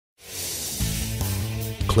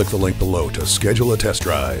click the link below to schedule a test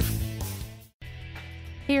drive.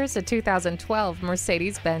 Here's a 2012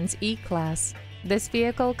 Mercedes-Benz E-Class. This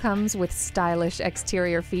vehicle comes with stylish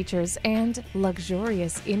exterior features and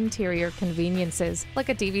luxurious interior conveniences like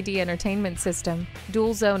a DVD entertainment system,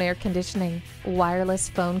 dual-zone air conditioning, wireless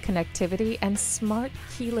phone connectivity, and smart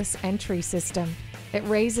keyless entry system. It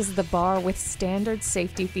raises the bar with standard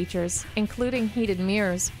safety features, including heated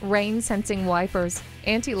mirrors, rain-sensing wipers,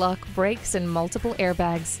 anti-lock brakes, and multiple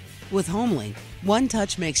airbags. With HomeLink, one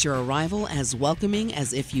touch makes your arrival as welcoming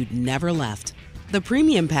as if you'd never left. The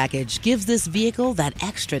premium package gives this vehicle that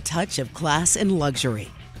extra touch of class and luxury.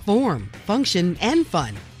 Form, function, and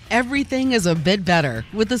fun. Everything is a bit better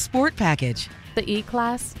with the Sport package. The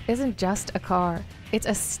E-Class isn't just a car. It's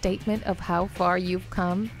a statement of how far you've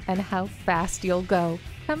come and how fast you'll go.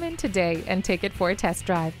 Come in today and take it for a test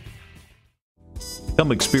drive.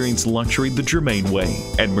 Come experience luxury the Germain way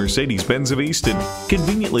at Mercedes-Benz of Easton,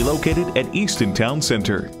 conveniently located at Easton Town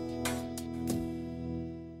Center.